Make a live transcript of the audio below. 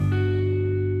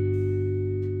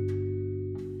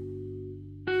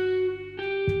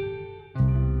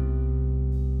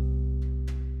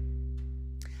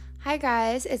Hi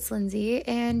guys, it's Lindsay,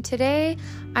 and today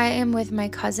I am with my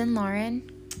cousin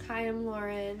Lauren. Hi, I'm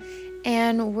Lauren.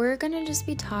 And we're gonna just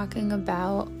be talking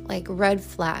about like red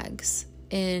flags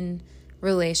in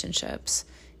relationships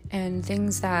and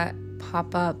things that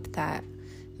pop up that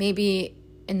maybe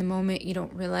in the moment you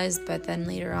don't realize, but then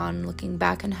later on, looking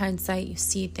back in hindsight, you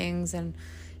see things and,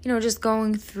 just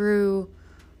going through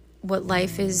what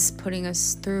life is putting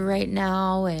us through right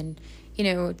now and,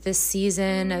 this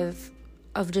season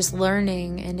of just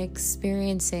learning and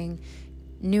experiencing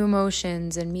new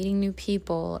emotions and meeting new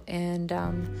people. And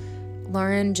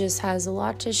Lauren just has a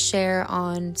lot to share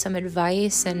on some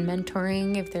advice and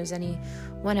mentoring if there's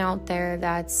anyone out there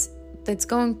that's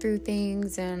going through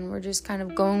things. And we're just kind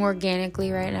of going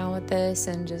organically right now with this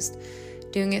and just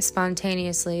doing it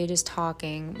spontaneously, just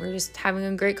talking. We're just having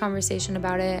a great conversation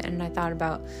about it, and I thought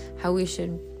about how we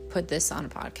should put this on a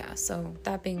podcast. So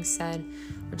that being said,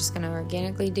 we're just going to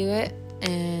organically do it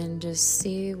and just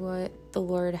see what the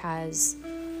Lord has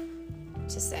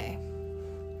to say.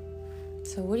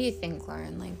 So what do you think,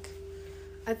 Lauren?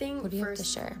 I think what do you have to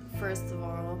share? First of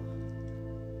all,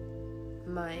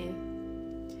 my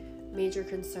major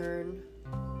concern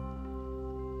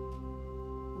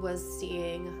was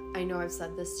seeing, I know I've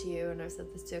said this to you and I've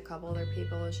said this to a couple other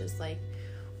people, it's just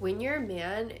when your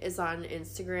man is on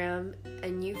Instagram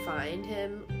and you find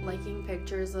him liking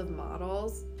pictures of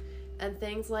models and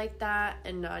things like that,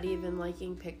 and not even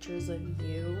liking pictures of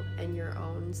you and your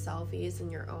own selfies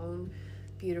and your own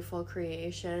beautiful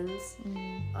creations,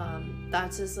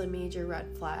 that's just a major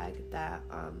red flag that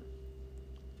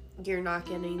you're not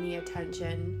getting the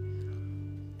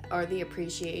attention or the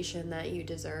appreciation that you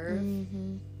deserve.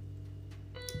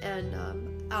 And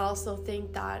I also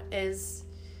think that is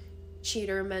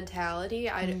cheater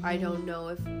mentality. I don't know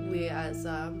if we as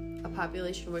a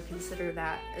population would consider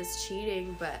that as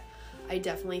cheating, but I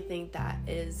definitely think that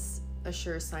is a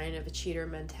sure sign of a cheater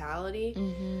mentality.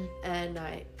 And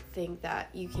I think that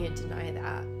you can't deny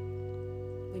that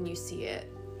when you see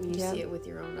it, see it with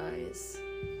your own eyes.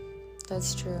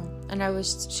 That's true. And I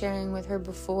was sharing with her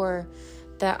before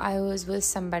that I was with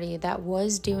somebody that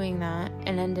was doing that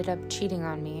and ended up cheating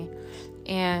on me.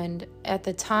 And at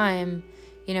the time,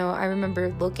 I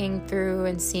remember looking through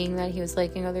and seeing that he was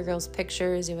liking other girls'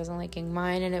 pictures. He wasn't liking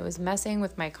mine, and it was messing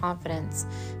with my confidence,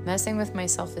 messing with my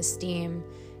self-esteem.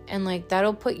 And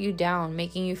that'll put you down,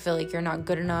 making you feel like you're not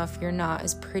good enough, you're not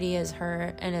as pretty as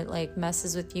her, and it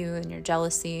messes with you and your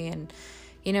jealousy, and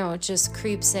it just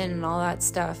creeps in and all that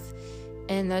stuff.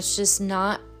 And that's just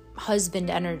not husband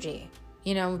energy.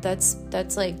 That's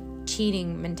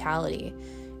cheating mentality,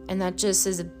 and that just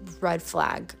is a red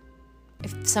flag.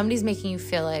 If somebody's making you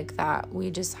feel like that, we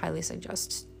just highly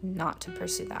suggest not to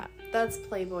pursue that. That's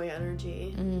playboy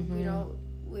energy. We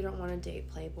don't want to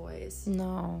date playboys.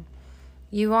 No.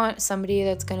 You want somebody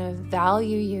that's going to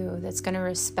value you, that's going to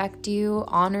respect you,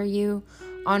 honor your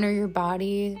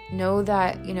body, know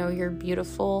that, you're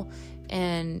beautiful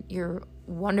and you're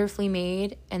wonderfully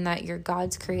made and that you're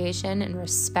God's creation, and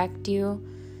respect you,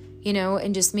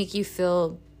 and just make you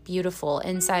feel beautiful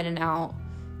inside and out.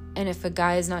 And if a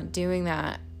guy is not doing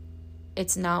that,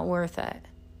 it's not worth it.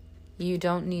 You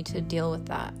don't need to deal with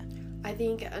that. I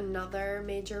think another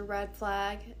major red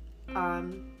flag,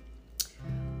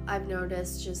 I've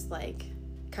noticed just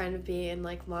kind of being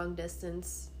in long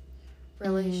distance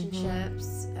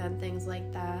relationships and things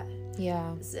like that.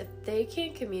 Yeah. Is if they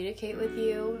can't communicate with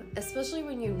you, especially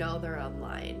when they're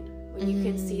online, when you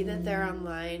can see that they're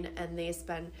online and they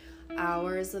spend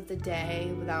hours of the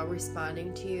day without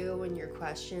responding to you and your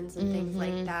questions and things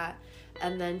like that,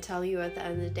 and then tell you at the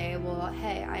end of the day, well,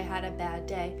 hey, I had a bad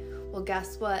day. Well,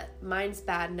 guess what? Mine's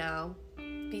bad now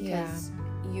because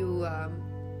you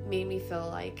made me feel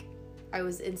like I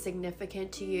was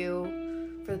insignificant to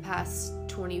you for the past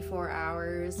 24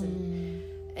 hours. And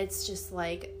it's just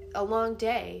a long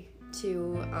day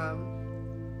to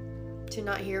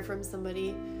not hear from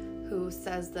somebody who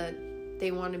says that they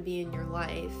want to be in your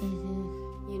life.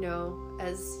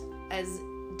 As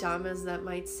dumb as that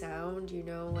might sound,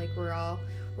 we're all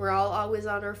always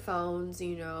on our phones,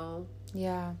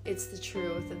 Yeah. It's the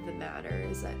truth of the matter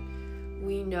is that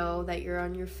we know that you're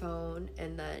on your phone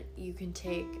and that you can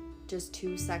take just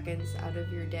 2 seconds out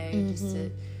of your day just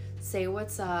to say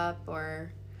what's up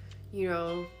or,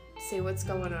 say what's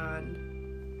going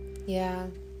on. Yeah.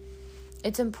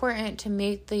 It's important to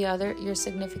make your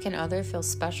significant other feel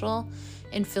special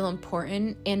and feel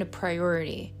important and a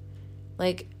priority.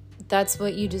 That's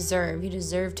what you deserve. You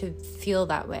deserve to feel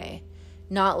that way.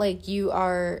 Not like you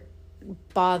are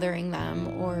bothering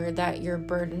them or that you're a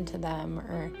burden to them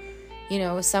or,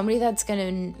 somebody that's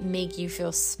going to make you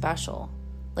feel special.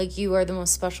 Like, you are the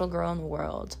most special girl in the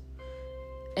world.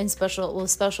 And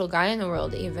special guy in the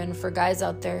world, even for guys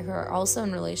out there who are also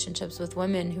in relationships with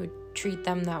women who treat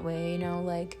them that way,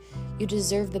 like, you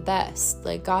deserve the best.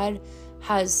 Like, God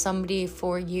has somebody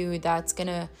for you that's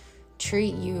gonna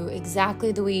treat you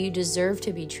exactly the way you deserve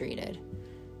to be treated.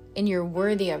 And you're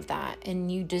worthy of that,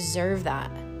 and you deserve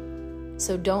that.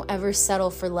 So don't ever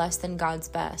settle for less than God's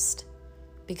best,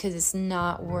 because it's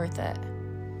not worth it.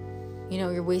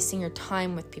 You're wasting your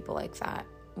time with people like that.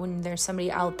 When there's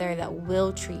somebody out there that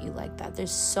will treat you like that.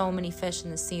 There's so many fish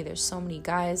in the sea. There's so many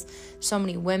guys, so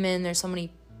many women. There's so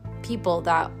many people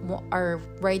that are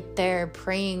right there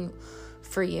praying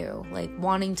for you, like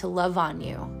wanting to love on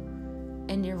you.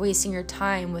 And you're wasting your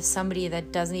time with somebody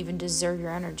that doesn't even deserve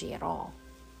your energy at all.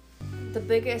 The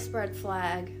biggest red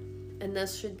flag, and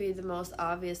this should be the most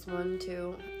obvious one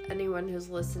to anyone who's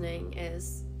listening,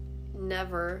 is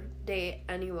never date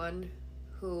anyone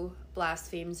who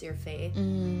blasphemes your faith.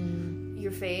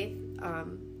 Your faith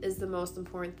is the most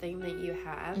important thing that you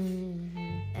have.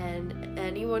 And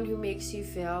anyone who makes you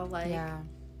feel like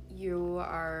you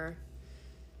are,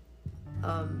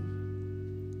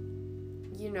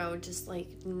 just like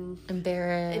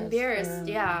embarrassed,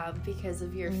 because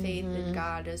of your faith in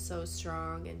God is so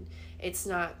strong, and it's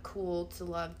not cool to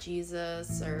love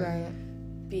Jesus or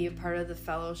be a part of the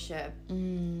fellowship,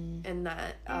 and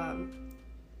that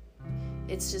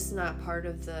it's just not part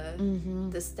of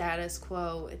the status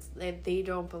quo. They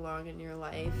don't belong in your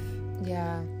life.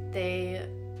 They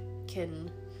can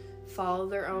follow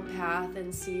their own path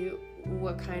and see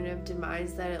what kind of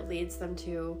demise that it leads them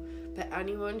to, but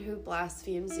anyone who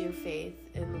blasphemes your faith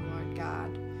in the Lord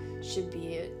God should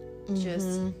be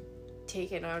just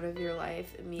taken out of your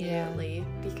life immediately,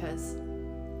 because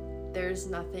there's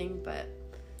nothing but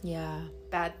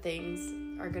bad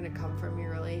things are going to come from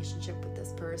your relationship with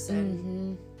this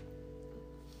person.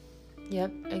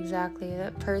 Yep, exactly.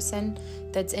 That person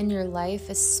that's in your life,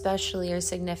 especially your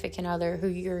significant other who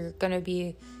you're going to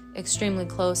be extremely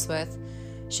close with,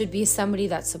 should be somebody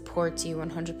that supports you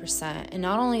 100%, and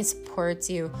not only supports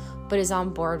you, but is on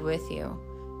board with you.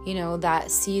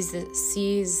 That sees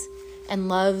and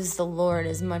loves the Lord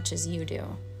as much as you do.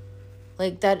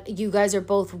 Like, that you guys are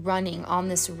both running on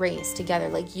this race together.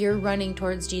 Like, you're running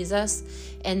towards Jesus,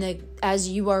 and as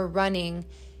you are running,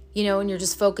 and you're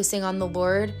just focusing on the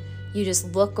Lord, you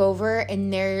just look over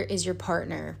and there is your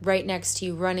partner right next to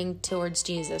you running towards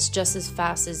Jesus just as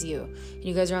fast as you. And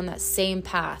you guys are on that same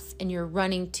path and you're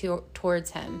running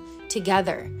towards him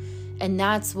together. And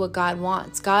that's what God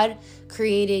wants. God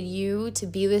created you to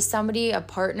be with somebody, a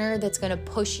partner that's going to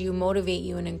push you, motivate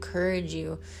you, and encourage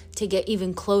you to get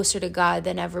even closer to God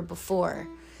than ever before.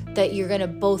 That you're going to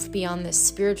both be on this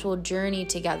spiritual journey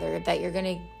together, that you're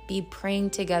going to be praying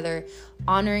together,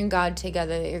 honoring God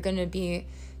together, that you're going to be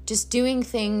just doing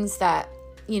things that,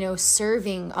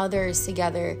 serving others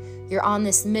together. You're on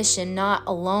this mission, not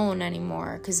alone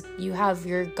anymore, because you have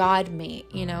your God mate,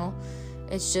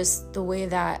 It's just the way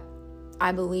that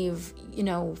I believe,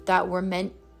 that we're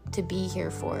meant to be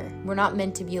here for. We're not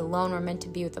meant to be alone. We're meant to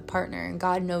be with a partner, and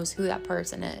God knows who that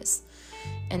person is.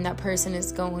 And that person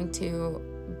is going to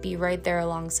be right there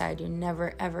alongside you,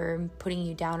 never ever putting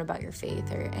you down about your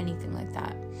faith or anything like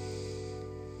that.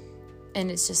 And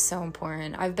it's just so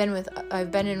important. I've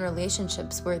been in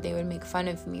relationships where they would make fun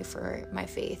of me for my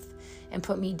faith and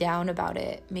put me down about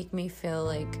it, make me feel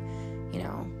like,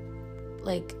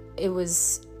 like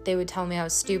they would tell me how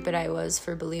stupid I was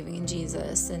for believing in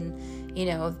Jesus and,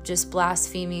 just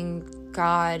blaspheming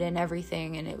God and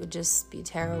everything, and it would just be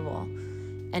terrible.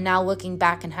 And now looking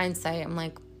back in hindsight, I'm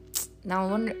like, no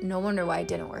wonder why it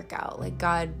didn't work out. Like,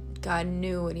 God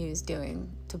knew what he was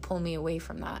doing to pull me away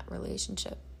from that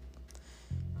relationship.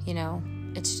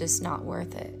 It's just not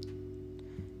worth it.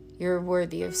 You're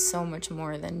worthy of so much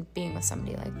more than being with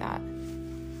somebody like that.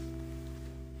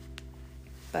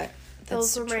 But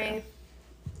those are my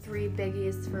 3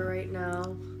 biggies for right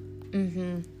now.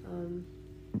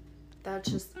 That's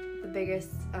just the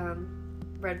biggest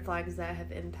red flags that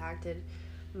have impacted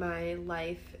my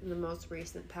life in the most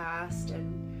recent past,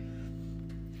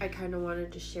 and I kind of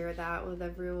wanted to share that with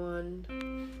everyone,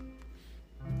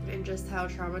 and just how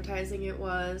traumatizing it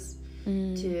was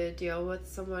to deal with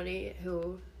somebody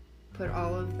who put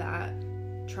all of that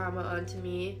trauma onto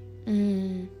me.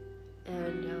 And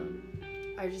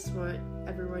I just want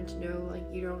everyone to know, like,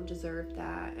 you don't deserve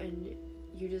that, and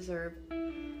you deserve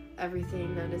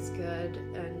everything that is good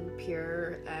and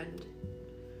pure and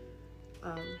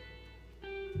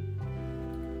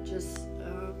just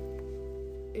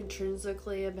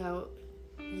intrinsically about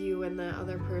you and the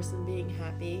other person being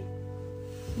happy.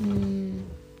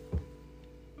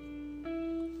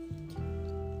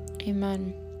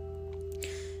 Amen.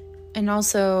 And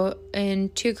also in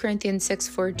 2 Corinthians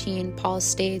 6:14, Paul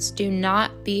states, "Do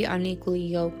not be unequally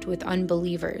yoked with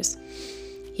unbelievers."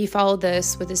 He followed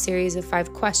this with a series of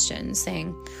 5 questions,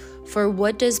 saying, "For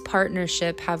what does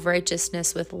partnership have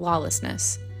righteousness with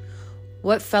lawlessness?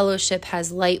 What fellowship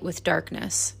has light with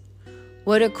darkness?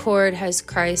 What accord has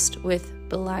Christ with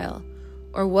Belial?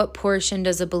 Or what portion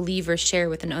does a believer share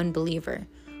with an unbeliever?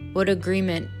 What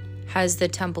agreement has the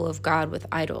temple of God with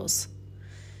idols?"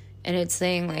 And it's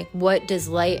saying, like, what does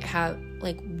light have,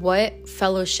 like, what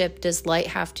fellowship does light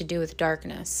have to do with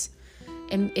darkness?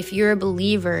 And if you're a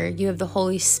believer, you have the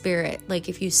Holy Spirit. Like,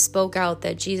 if you spoke out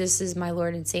that Jesus is my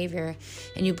Lord and Savior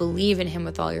and you believe in him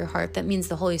with all your heart, that means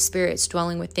the Holy Spirit's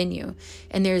dwelling within you.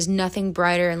 And there's nothing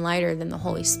brighter and lighter than the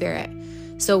Holy Spirit.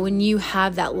 So when you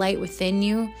have that light within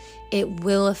you, it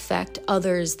will affect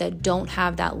others that don't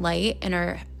have that light and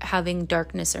are having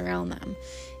darkness around them.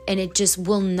 And it just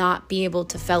will not be able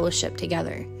to fellowship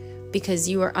together because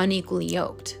you are unequally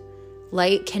yoked.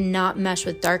 Light cannot mesh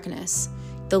with darkness.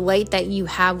 The light that you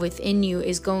have within you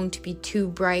is going to be too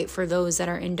bright for those that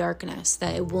are in darkness,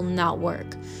 that it will not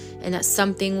work. And that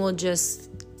something will just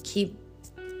keep,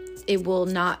 it will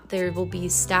not, there will be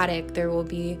static, there will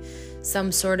be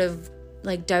some sort of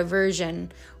like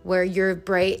diversion where your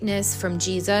brightness from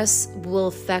Jesus will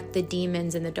affect the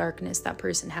demons and the darkness that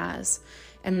person has.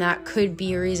 And that could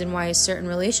be a reason why certain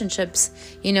relationships,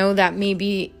 that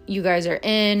maybe you guys are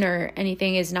in or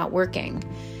anything is not working.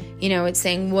 It's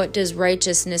saying, what does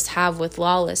righteousness have with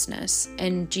lawlessness?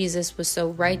 And Jesus was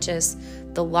so righteous,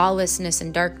 the lawlessness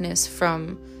and darkness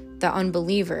from the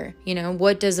unbeliever.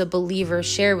 What does a believer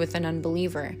share with an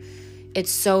unbeliever?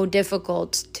 It's so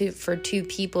difficult for two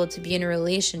people to be in a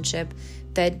relationship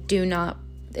that do not,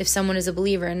 if someone is a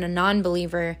believer and a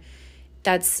non-believer,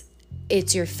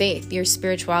 it's your faith, your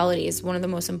spirituality is one of the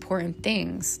most important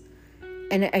things.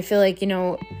 And I feel like,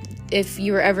 if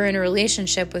you were ever in a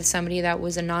relationship with somebody that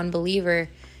was a non-believer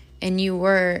and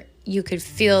you could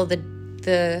feel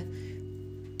the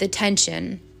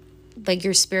tension, like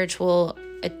your spiritual,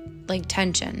 like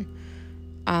tension.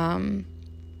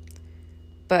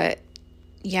 But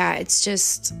yeah, it's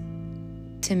just,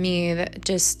 to me, that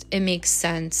just, it makes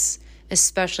sense,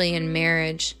 especially in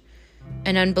marriage.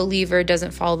 An unbeliever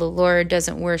doesn't follow the Lord,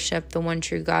 doesn't worship the one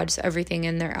true God, so everything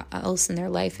else in their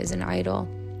life is an idol.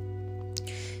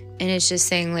 And it's just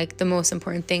saying, like, the most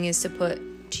important thing is to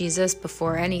put Jesus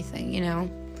before anything,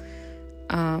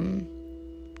 And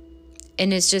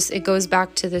it's just, it goes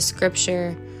back to the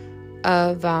scripture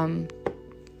of, I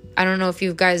don't know if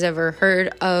you guys ever heard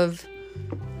of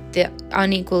the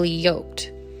unequally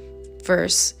yoked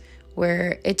verse,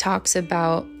 where it talks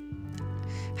about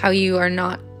how you are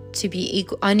not to be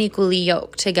unequally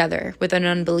yoked together with an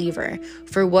unbeliever.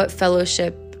 For what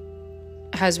fellowship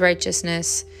has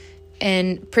righteousness?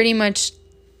 And pretty much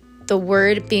the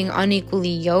word being unequally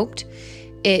yoked,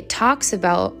 it talks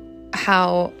about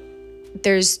how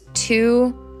there's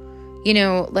two,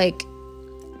 like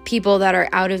people that are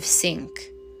out of sync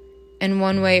in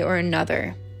one way or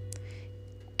another.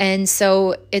 And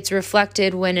so it's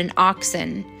reflected when an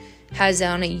oxen has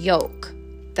on a yoke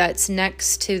that's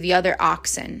next to the other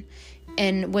oxen.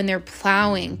 And when they're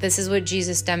plowing, this is what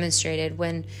Jesus demonstrated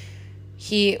when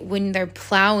they're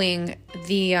plowing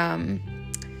the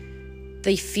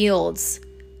fields,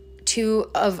 two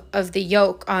of the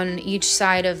yoke on each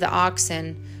side of the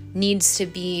oxen needs to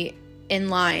be in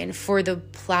line for the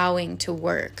plowing to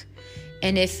work.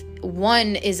 And if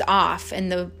one is off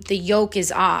and the yoke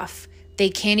is off, they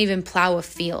can't even plow a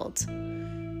field.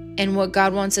 And what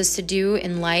God wants us to do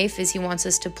in life is he wants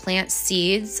us to plant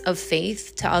seeds of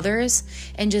faith to others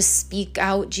and just speak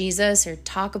out Jesus or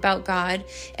talk about God.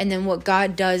 And then what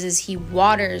God does is he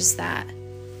waters that,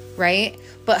 right?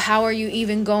 But how are you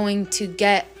even going to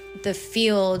get the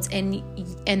fields and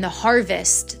the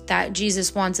harvest that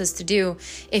Jesus wants us to do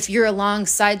if you're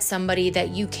alongside somebody that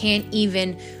you can't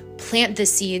even plant the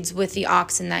seeds with the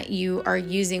oxen that you are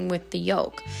using with the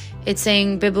yoke? It's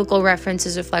saying biblical reference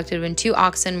is reflected when two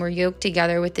oxen were yoked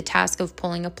together with the task of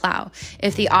pulling a plow.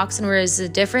 If the oxen were as a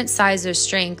different size or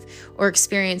strength or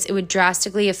experience, it would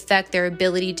drastically affect their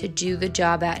ability to do the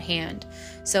job at hand.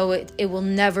 So it will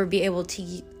never be able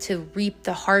to reap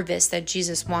the harvest that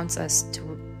Jesus wants us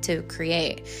to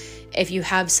create. If you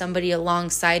have somebody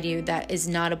alongside you that is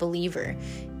not a believer,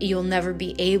 you'll never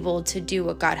be able to do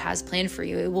what God has planned for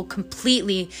you. It will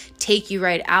completely take you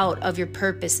right out of your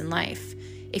purpose in life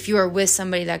if you are with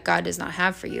somebody that God does not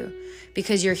have for you,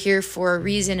 because you're here for a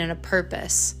reason and a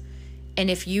purpose. And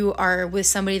if you are with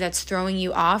somebody that's throwing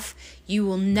you off, you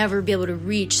will never be able to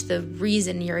reach the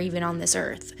reason you're even on this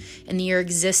earth and your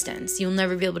existence. You'll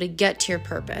never be able to get to your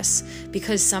purpose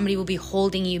because somebody will be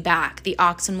holding you back. The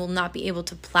oxen will not be able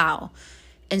to plow.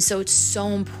 And so it's so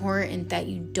important that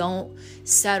you don't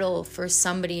settle for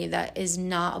somebody that is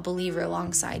not a believer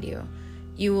alongside you.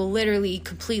 You will literally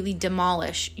completely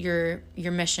demolish your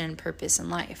mission and purpose in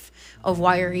life of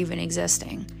why you're even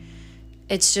existing.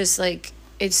 It's just like,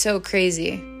 it's so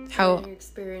crazy how I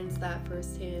experienced that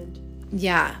firsthand.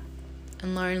 Yeah.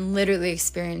 And Lauren literally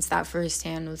experienced that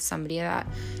firsthand with somebody that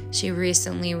she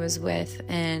recently was with.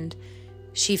 And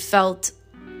she felt,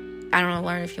 I don't know,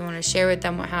 Lauren, if you want to share with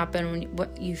them what happened,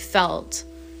 what you felt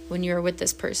when you were with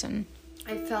this person.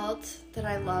 I felt that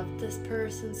I loved this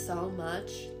person so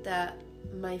much that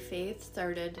my faith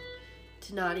started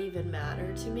to not even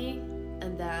matter to me,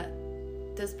 and that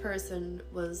this person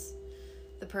was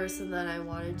the person that I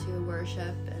wanted to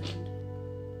worship,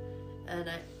 and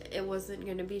it wasn't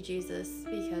going to be Jesus,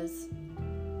 because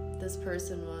this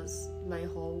person was my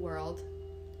whole world,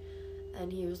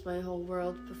 and he was my whole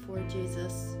world before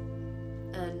Jesus.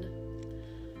 And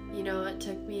it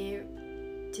took me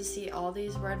to see all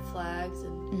these red flags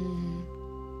and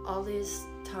all these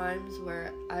times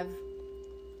where I've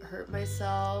hurt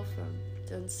myself,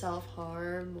 done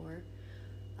self-harm, or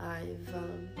I've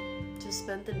just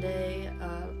spent the day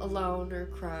alone or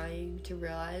crying, to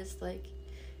realize like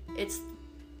it's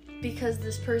because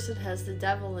this person has the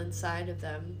devil inside of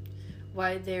them,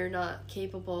 why they're not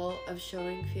capable of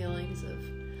showing feelings of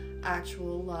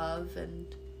actual love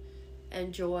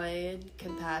and joy and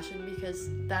compassion, because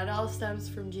that all stems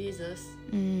from Jesus.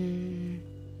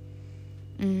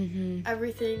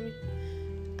 Everything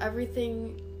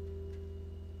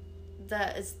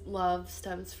that is love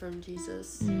stems from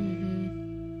Jesus.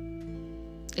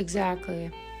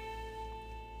 Exactly.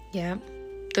 Yeah.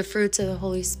 The fruits of the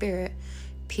Holy Spirit: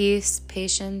 peace,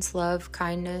 patience, love,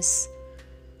 kindness,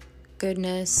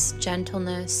 goodness,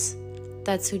 gentleness.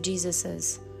 That's who Jesus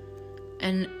is.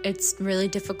 And it's really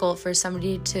difficult for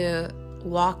somebody to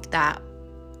walk that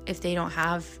if they don't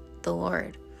have the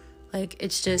Lord. Like,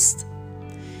 it's just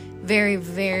very,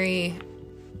 very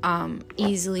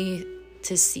easy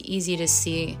to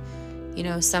see,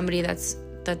 somebody that's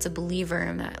a believer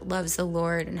and that loves the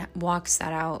Lord and walks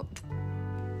that out,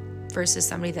 versus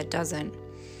somebody that doesn't.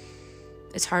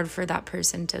 It's hard for that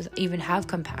person to even have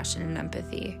compassion and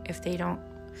empathy if they don't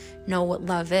know what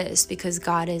love is, because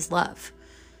God is love.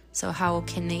 So how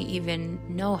can they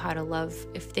even know how to love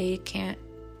if they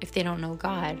don't know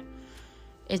God?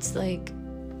 It's like,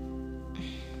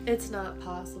 it's not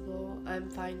possible. I'm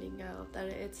finding out that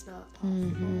it's not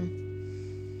possible.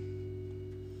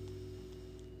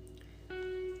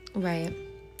 Right.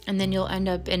 And then you'll end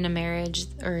up in a marriage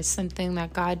or something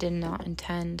that God did not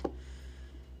intend.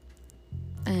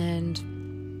 And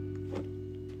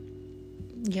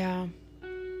yeah,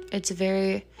 it's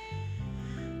very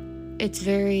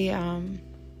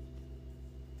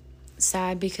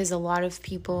sad, because a lot of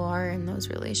people are in those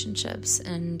relationships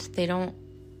and they don't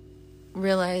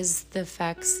realize the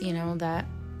effects, that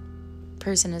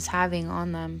person is having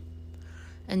on them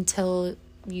until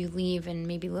you leave and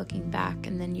maybe looking back,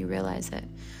 and then you realize it.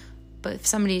 But if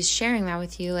somebody's sharing that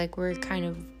with you, like we're kind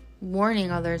of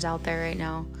warning others out there right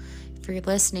now, if you're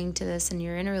listening to this and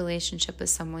you're in a relationship with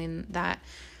someone that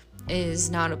is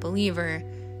not a believer,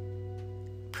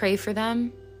 pray for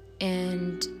them.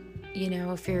 And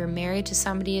if you're married to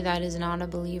somebody that is not a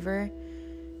believer,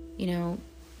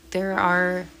 there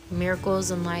are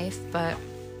miracles in life, but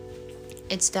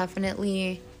it's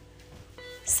definitely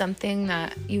something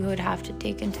that you would have to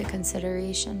take into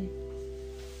consideration.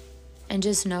 And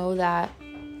just know that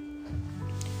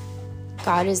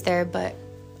God is there. But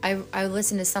I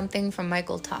listened to something from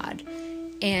Michael Todd,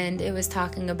 and it was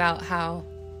talking about how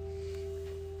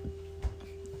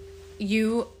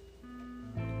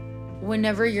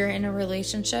whenever you're in a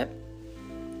relationship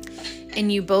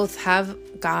and you both have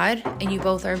God and you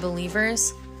both are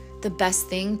believers, the best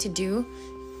thing to do,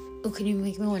 can you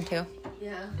make me one too?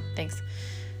 Yeah. Thanks.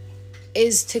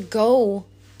 Is to go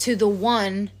to the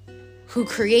one who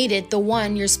created the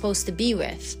one you're supposed to be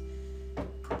with.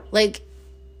 Like,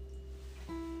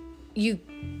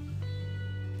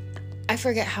 I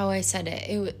forget how I said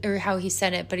it, or how he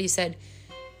said it, but he said,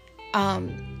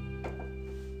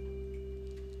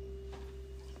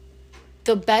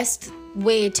 the best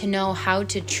way to know how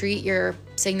to treat your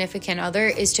significant other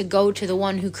is to go to the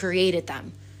one who created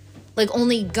them. Like,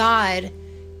 only God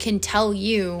can tell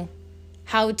you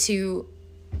how to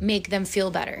make them feel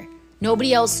better.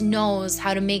 Nobody else knows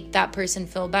how to make that person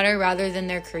feel better rather than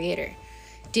their creator.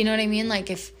 Do you know what I mean? Like,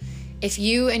 if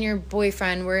you and your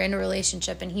boyfriend were in a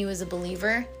relationship and he was a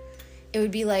believer, it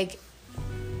would be like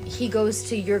he goes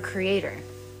to your creator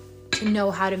to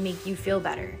know how to make you feel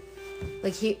better.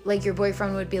 Like your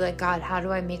boyfriend would be like, God, how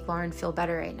do I make Lauren feel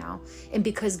better right now? And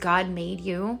because God made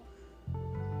you,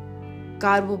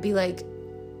 God will be like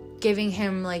giving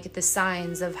him like the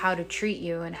signs of how to treat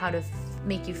you and how to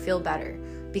make you feel better,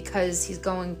 because he's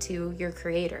going to your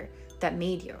creator that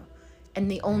made you. And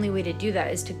the only way to do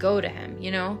that is to go to him,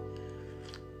 you know?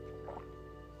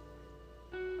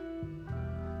 I'm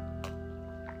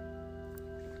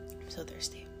so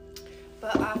thirsty.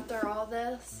 But after all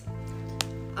this,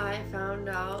 I found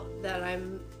out that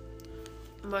I'm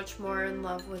much more in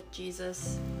love with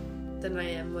Jesus than I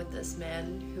am with this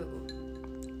man who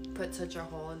put such a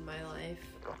hole in my life.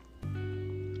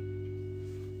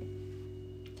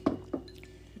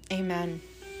 Amen.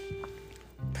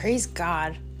 Praise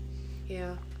God.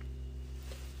 Yeah.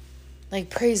 Like,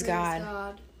 praise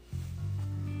God.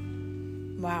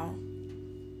 Wow.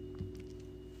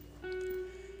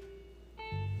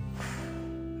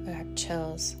 I got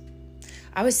chills.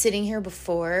 I was sitting here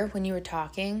before when you were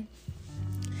talking.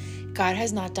 God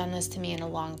has not done this to me in a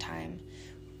long time,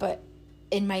 but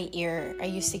in my ear, I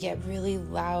used to get really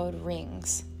loud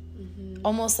rings. Mm-hmm.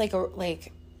 Almost like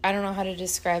I don't know how to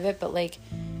describe it, but like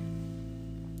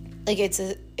it's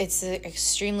an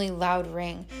extremely loud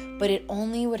ring. But it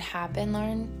only would happen,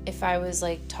 Lauren, if I was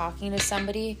like talking to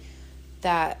somebody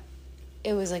that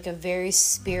it was like a very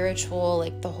spiritual,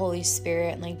 like the Holy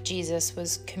Spirit and like Jesus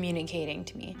was communicating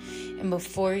to me. And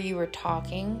before you were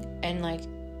talking, and like,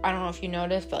 I don't know if you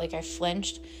noticed, but like I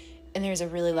flinched and there's a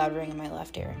really loud ring in my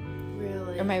left ear.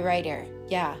 Really? Or my right ear.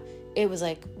 Yeah. It was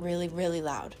like really, really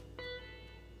loud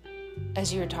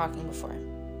as you were talking before.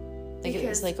 Like, because it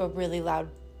was like a really loud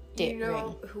ring. You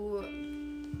know who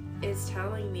is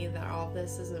telling me that all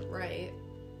this isn't right?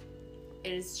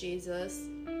 It is Jesus.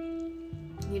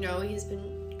 You know, he's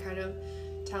been kind of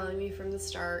telling me from the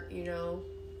start, you know,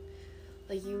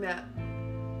 like you met,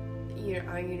 you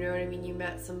know what I mean? You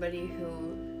met somebody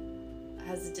who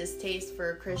has a distaste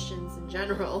for Christians in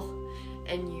general,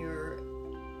 and you're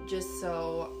just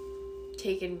so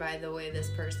taken by the way this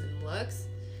person looks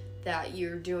that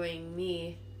you're doing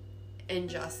me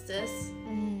injustice,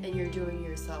 and you're doing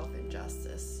yourself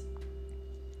injustice.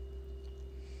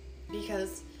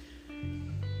 Because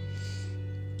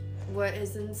what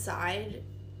is inside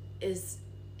is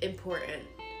important,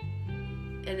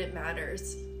 and it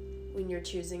matters when you're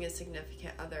choosing a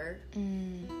significant other.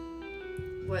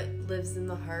 What lives in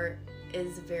the heart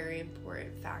is a very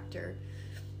important factor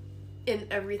in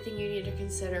everything you need to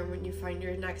consider when you find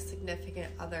your next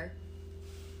significant other.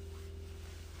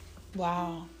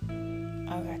 Wow.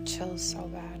 I got chills so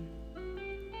bad.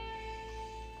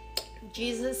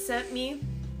 Jesus sent me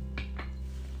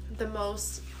the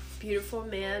most beautiful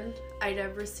man I'd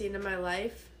ever seen in my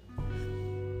life,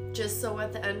 just so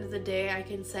at the end of the day I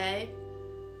can say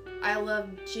I love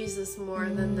Jesus more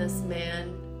than this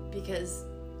man, because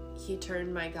he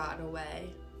turned my God away,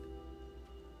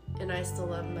 and I still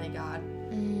love my God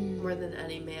more than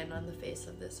any man on the face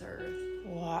of this earth.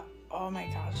 What? Oh my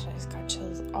gosh, I just got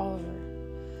chills all over.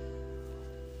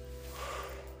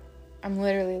 I'm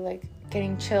literally like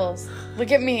getting chills.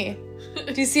 Look at me.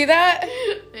 Do you see that?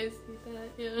 I see that,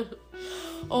 yeah.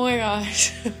 Oh my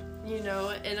gosh. You know,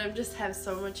 and I just have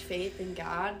so much faith in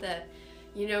God that,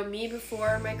 you know, me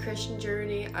before my Christian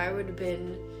journey, I would have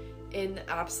been in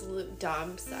absolute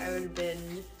dumps. I would have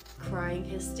been crying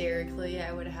hysterically.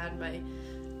 I would have had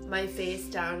my face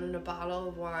down in a bottle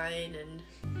of wine, and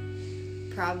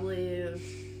probably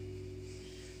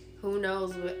who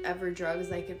knows whatever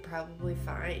drugs I could probably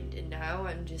find. And now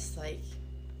I'm just like,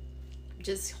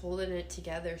 just holding it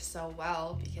together so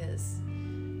well, because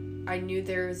I knew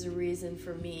there was a reason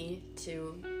for me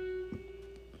to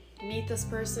meet this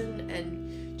person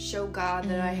and show God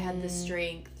that I had the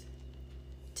strength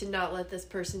to not let this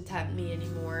person tempt me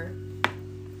anymore.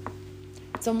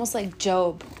 It's almost like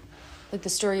Job, like the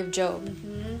story of Job.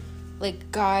 Mm-hmm.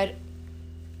 Like God,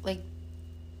 like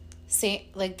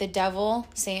the devil,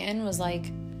 Satan, was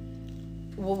like,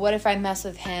 well, what if I mess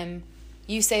with him?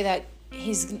 You say that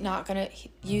he's not gonna,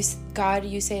 God,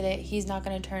 you say that he's not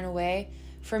gonna turn away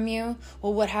from you.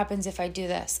 Well, what happens if I do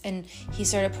this? And he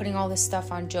started putting all this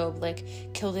stuff on Job,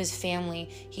 like killed his family.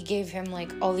 He gave him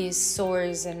like all these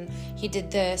sores, and he did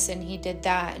this and he did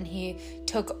that, and he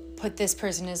put this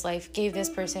person in his life, gave this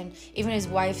person, even his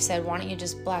wife said, why don't you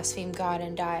just blaspheme God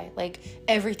and die? Like,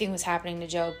 everything was happening to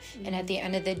Job. And at the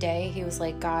end of the day, he was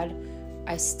like, God,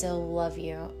 I still love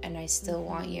you and I still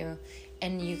want you.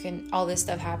 and all this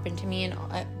stuff happened to me,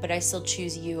 but I still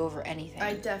choose you over anything.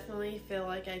 I definitely feel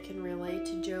like I can relate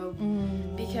to Job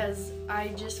because I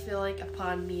just feel like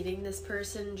upon meeting this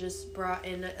person just brought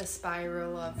in a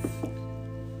spiral of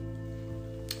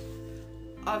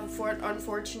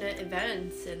unfortunate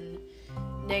events and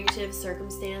negative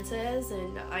circumstances,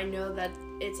 and I know that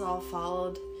it's all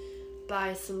followed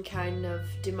by some kind of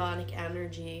demonic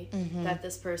energy that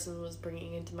this person was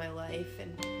bringing into my life,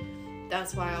 and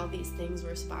that's why all these things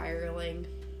were spiraling,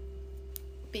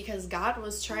 because God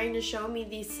was trying to show me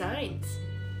these signs,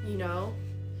 you know?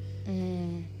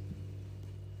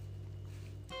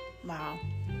 Wow.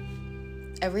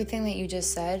 Everything that you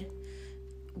just said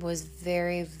was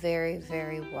very, very,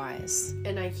 very wise.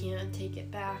 And I can't take it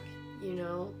back, you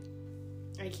know?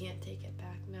 I can't take it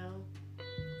back now.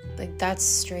 Like, that's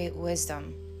straight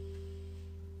wisdom.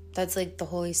 That's like the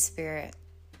Holy Spirit.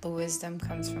 The wisdom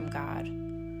comes from God.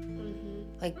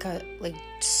 Like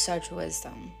such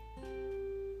wisdom.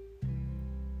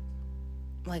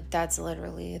 Like, that's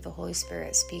literally the Holy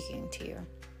Spirit speaking to you.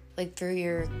 Like, through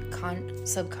your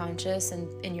subconscious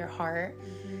and in your heart.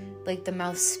 Like, the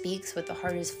mouth speaks what the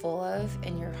heart is full of,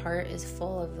 and your heart is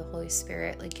full of the Holy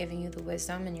Spirit, like, giving you the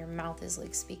wisdom, and your mouth is,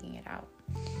 like, speaking it out.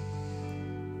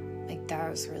 Like, that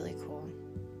was really cool.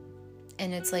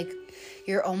 And it's like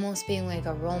you're almost being like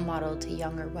a role model to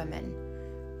younger women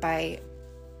by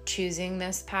choosing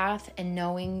this path and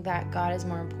knowing that God is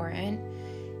more important.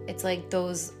 It's like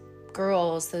those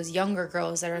girls, those younger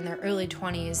girls that are in their early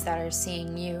 20s that are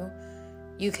seeing you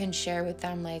can share with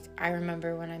them, like, I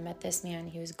remember when I met this man,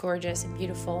 he was gorgeous and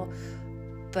beautiful,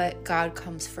 but God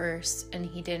comes first, and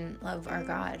he didn't love our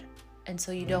God. And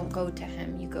so you don't go to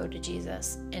him, you go to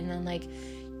Jesus. And then, like,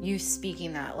 you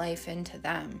speaking that life into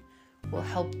them will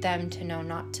help them to know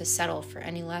not to settle for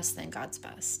any less than God's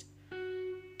best.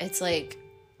 It's like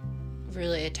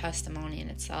really a testimony in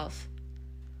itself.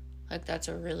 Like, that's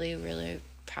a really, really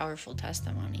powerful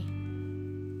testimony.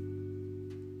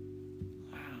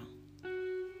 Wow.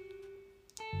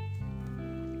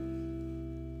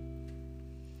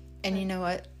 And you know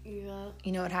what? Yeah.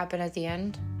 You know what happened at the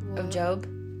end of Job?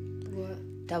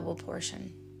 What? Double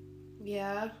portion.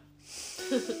 Yeah.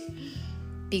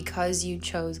 Because you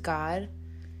chose God,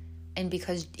 and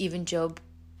because even Job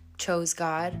chose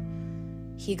God,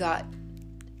 he got,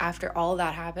 after all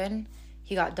that happened,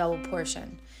 he got double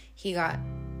portion. He got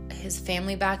his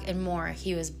family back and more.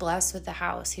 He was blessed with the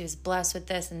house. He was blessed with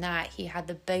this and that. He had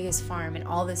the biggest farm and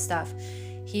all this stuff.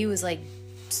 He was like,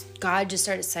 God just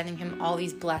started sending him all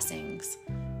these blessings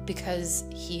because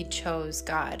he chose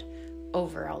God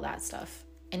over all that stuff.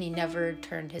 And he never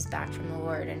turned his back from the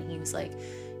Lord. And he was like,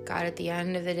 God, at the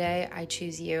end of the day, I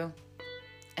choose you.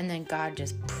 And then God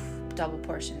just double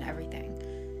portioned everything.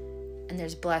 And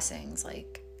there's blessings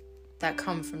like that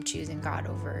come from choosing God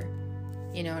over,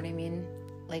 you know what I mean?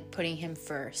 Like putting him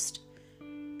first.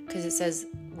 Because it says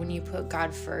when you put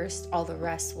God first, all the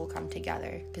rest will come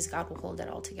together. Because God will hold it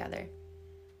all together.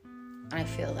 And I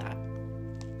feel that.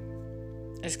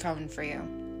 It's coming for you.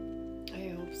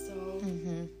 I hope so.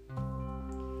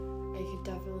 I could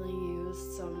definitely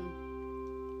use some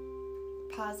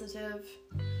positive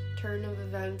turn of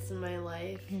events in my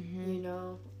life, you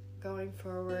know, going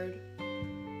forward.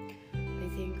 I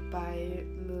think by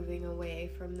moving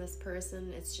away from this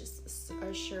person, it's just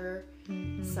a sure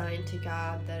sign to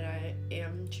God that I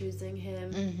am choosing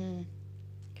him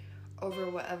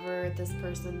over whatever this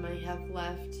person might have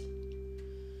left,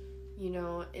 you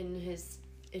know, in his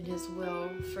will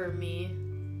for me.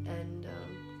 And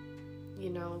you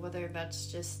know, whether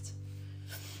that's just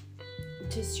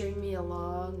to string me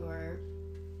along or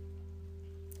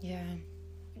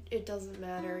it doesn't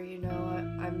matter, you know.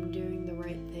 I'm doing the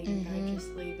right thing by just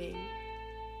leaving.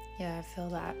 Yeah, I feel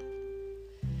that.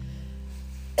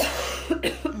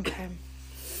 Okay.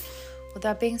 With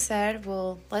that being said,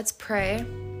 let's pray,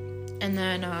 and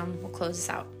then we'll close this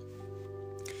out.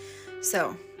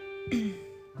 So,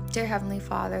 dear Heavenly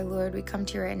Father, Lord, we come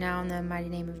to you right now in the mighty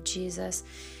name of Jesus.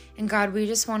 And God, we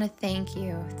just want to thank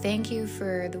you. Thank you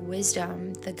for the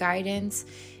wisdom, the guidance,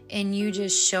 and you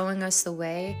just showing us the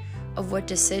way of what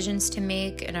decisions to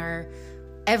make in our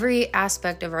every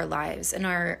aspect of our lives, in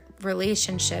our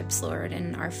relationships, Lord,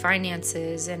 and our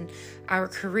finances and our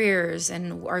careers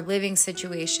and our living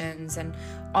situations and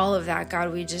all of that.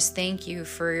 God, we just thank you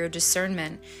for your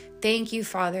discernment. Thank you,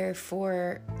 Father,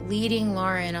 for leading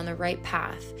Lauren on the right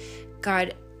path.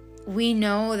 God, we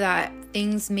know that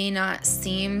things may not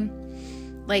seem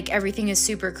like everything is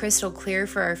super crystal clear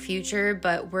for our future,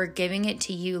 but we're giving it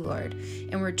to you, Lord,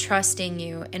 and we're trusting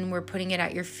you, and we're putting it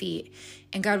at your feet.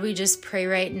 And God, we just pray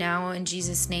right now in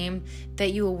Jesus' name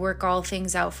that you will work all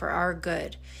things out for our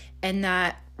good. And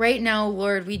that right now,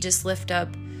 Lord, we just lift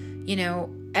up,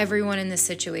 everyone in this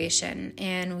situation.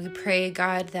 And we pray,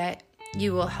 God, that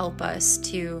you will help us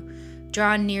to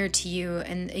draw near to you.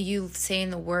 And you say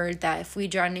in the word that if we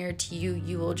draw near to you,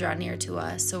 you will draw near to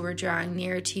us. So we're drawing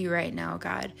near to you right now,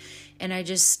 God. And I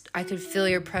could feel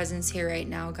your presence here right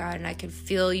now, God. And I could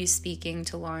feel you speaking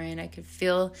to Lauren. I could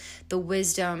feel the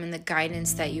wisdom and the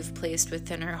guidance that you've placed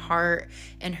within her heart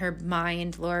and her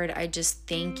mind, Lord. I just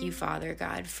thank you, Father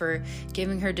God, for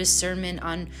giving her discernment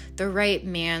on the right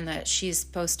man that she's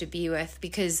supposed to be with.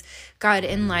 Because, God,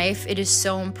 in life, it is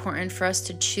so important for us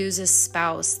to choose a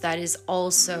spouse that is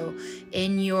also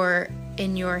in your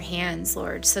hands,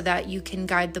 Lord, so that you can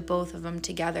guide the both of them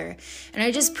together. And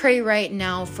I just pray right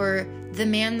now for the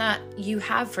man that you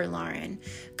have for Lauren,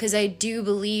 because I do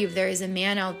believe there is a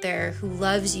man out there who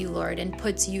loves you, Lord, and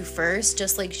puts you first,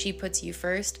 just like she puts you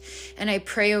first. And I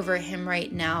pray over him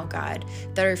right now, God,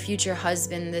 that her future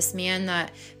husband, this man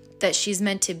that she's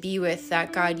meant to be with,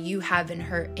 that God, you have in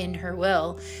her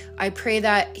will. I pray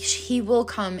that he will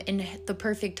come in the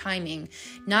perfect timing,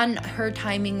 not her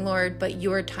timing, Lord, but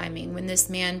your timing, when this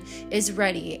man is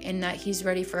ready and that he's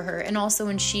ready for her. And also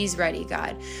when she's ready,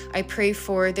 God, I pray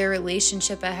for their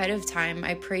relationship ahead of time.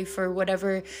 I pray for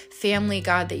whatever family,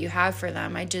 God, that you have for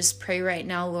them. I just pray right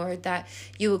now, Lord, that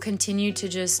you will continue to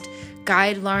just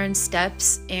guide Lauren's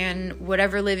steps and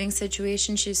whatever living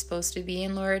situation she's supposed to be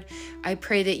in, Lord. I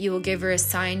pray that you will give her a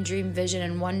sign, dream, vision,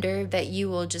 and wonder, that you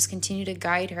will just continue to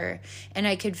guide her. And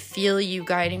I could feel you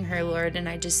guiding her, Lord, and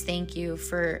I just thank you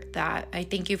for that. I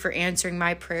thank you for answering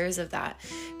my prayers of that,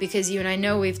 because you and I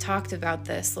know we've talked about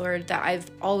this, Lord, that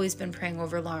I've always been praying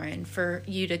over Lauren for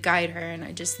you to guide her, and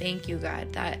I just thank you,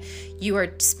 God, that you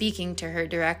are speaking to her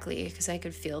directly, because I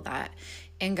could feel that.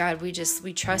 And God, we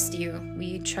trust you.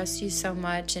 We trust you so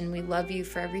much, and we love you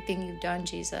for everything you've done,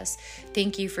 Jesus.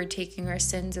 Thank you for taking our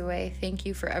sins away. Thank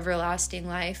you for everlasting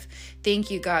life.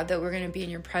 Thank you, God, that we're going to be in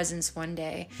your presence one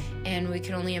day, and we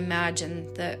can only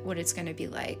imagine what it's going to be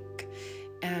like.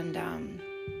 And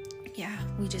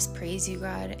we just praise you,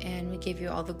 God, and we give you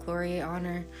all the glory,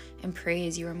 honor, and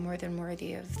praise. You are more than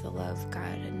worthy of the love,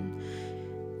 God, and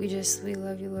we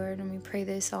love you, Lord, and we pray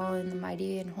this all in the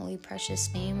mighty and holy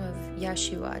precious name of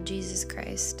Yeshua, Jesus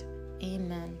Christ.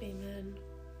 Amen. Amen.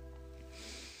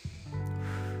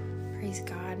 Praise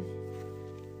God.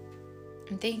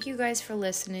 And thank you guys for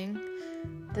listening.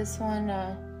 This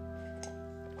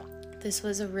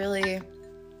was a really,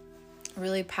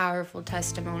 really powerful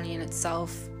testimony in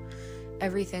itself.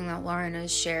 Everything that Lauren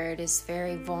has shared is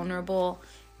very vulnerable.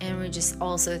 And we just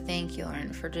also thank you,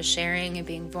 Lauren, for just sharing and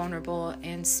being vulnerable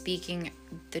and speaking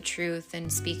the truth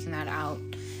and speaking that out.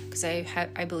 Because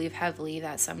I believe heavily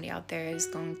that somebody out there is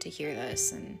going to hear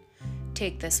this and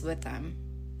take this with them.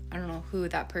 I don't know who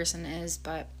that person is,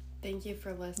 but thank you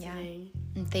for listening.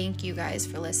 Yeah. And thank you guys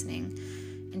for listening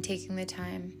and taking the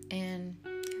time. And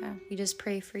we just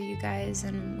pray for you guys,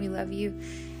 and we love you.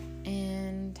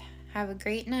 And have a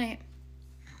great night.